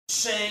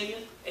sang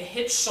a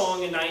hit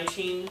song in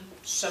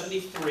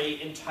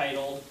 1973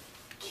 entitled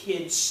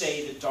 "Kids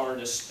Say the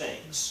Darndest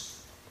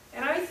Things."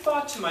 And I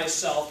thought to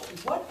myself,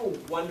 what a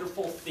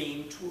wonderful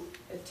theme to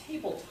a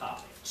table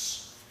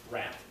topics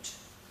round.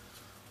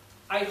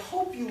 I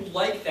hope you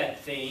like that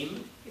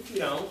theme. If you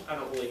don't, I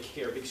don't really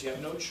care because you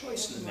have no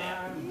choice in the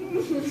matter.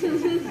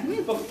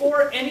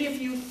 Before any of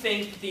you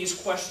think these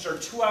questions are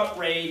too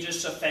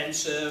outrageous,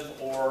 offensive,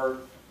 or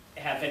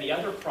have any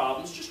other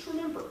problems, just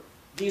remember,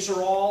 these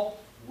are all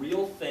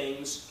real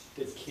things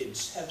that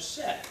kids have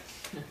said.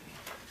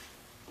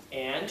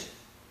 And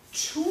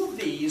two of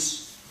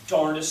these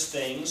darndest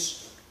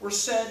things were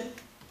said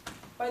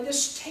by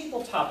this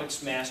table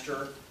topics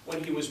master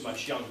when he was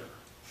much younger.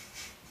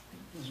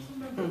 Just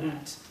remember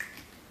that.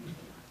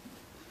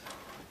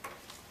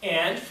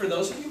 And for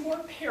those of you who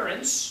are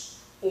parents,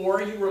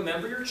 or you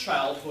remember your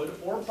childhood,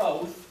 or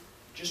both,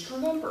 just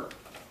remember,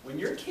 when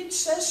your kid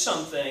says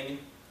something,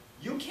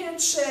 you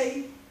can't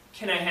say,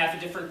 "Can I have a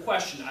different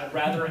question? I'd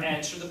rather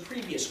answer the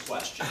previous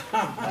question."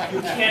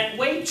 You can't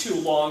wait too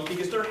long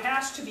because there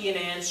has to be an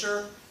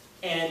answer,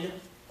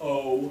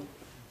 N-O-W.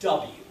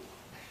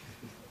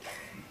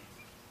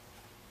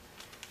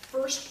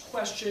 First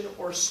question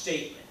or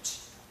statement.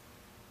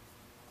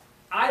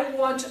 I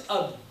want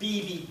a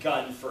BB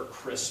gun for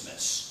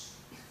Christmas.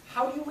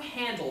 How do you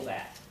handle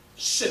that?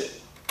 Sue.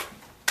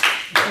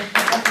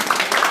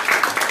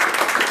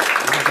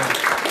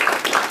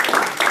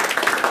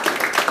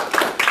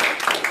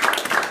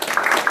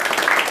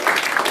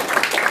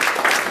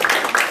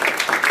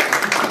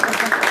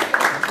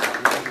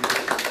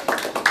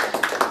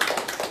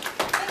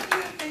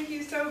 Thank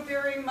you so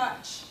very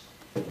much.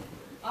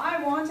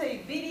 I want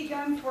a BB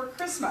gun for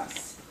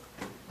Christmas.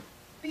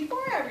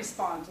 Before I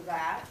respond to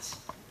that,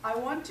 I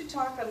want to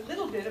talk a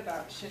little bit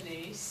about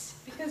Shanice,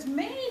 because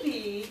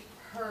maybe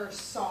her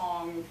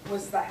song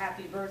was the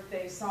happy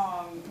birthday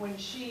song when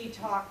she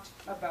talked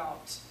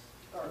about,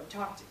 or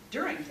talked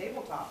during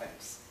Table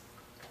Topics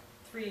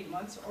 3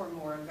 months or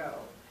more ago.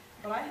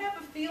 But I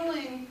have a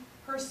feeling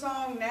her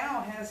song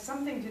now has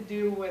something to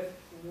do with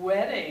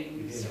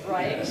weddings,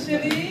 right,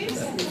 Shanice?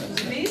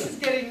 Shanice is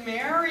getting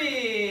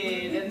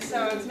married, and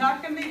so it's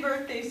not going to be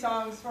birthday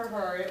songs for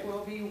her, it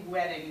will be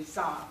wedding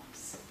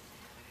songs.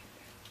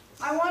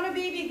 I want a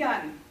BB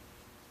gun.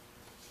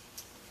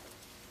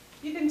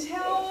 You can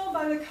tell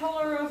by the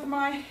color of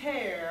my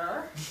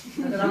hair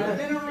that I've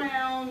been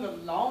around a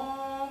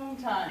long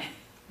time.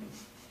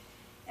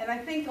 And I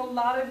think a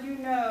lot of you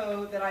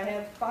know that I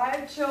have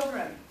 5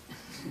 children.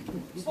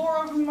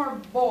 4 of them are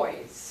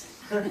boys.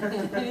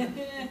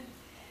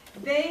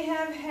 They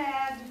have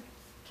had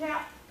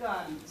cap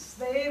guns,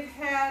 they've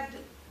had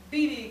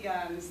BB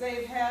guns,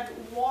 they've had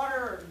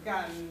water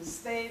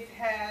guns, they've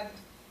had,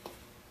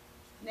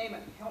 name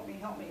it, help me.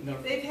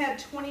 No. They've had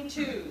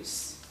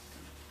 22s.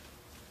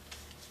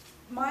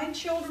 My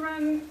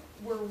children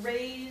were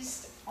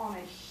raised on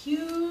a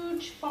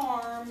huge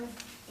farm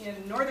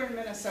in northern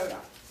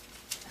Minnesota.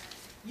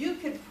 You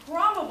could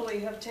probably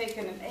have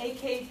taken an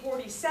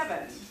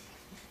AK-47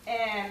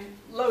 and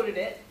loaded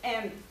it,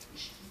 and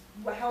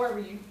however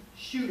you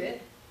shoot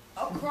it,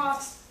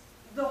 across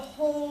the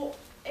whole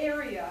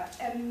area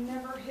and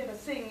never hit a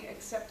thing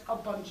except a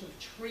bunch of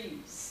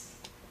trees.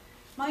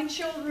 My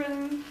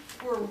children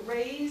were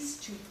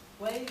raised to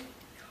play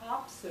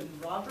cops and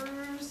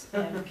robbers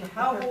and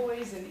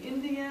cowboys and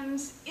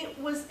Indians. It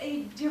was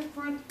a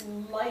different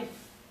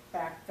life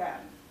back then.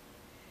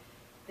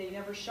 They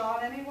never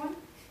shot anyone.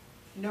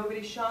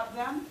 Nobody shot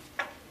them.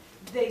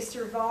 They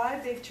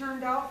survived. They've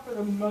turned out, for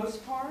the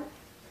most part,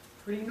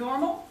 pretty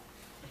normal.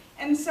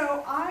 And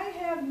so I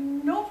have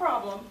no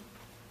problem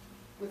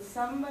with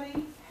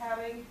somebody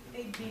having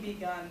a BB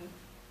gun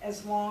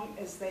as long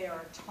as they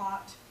are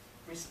taught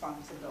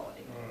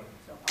responsibility.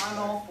 So I'm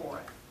all for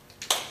it.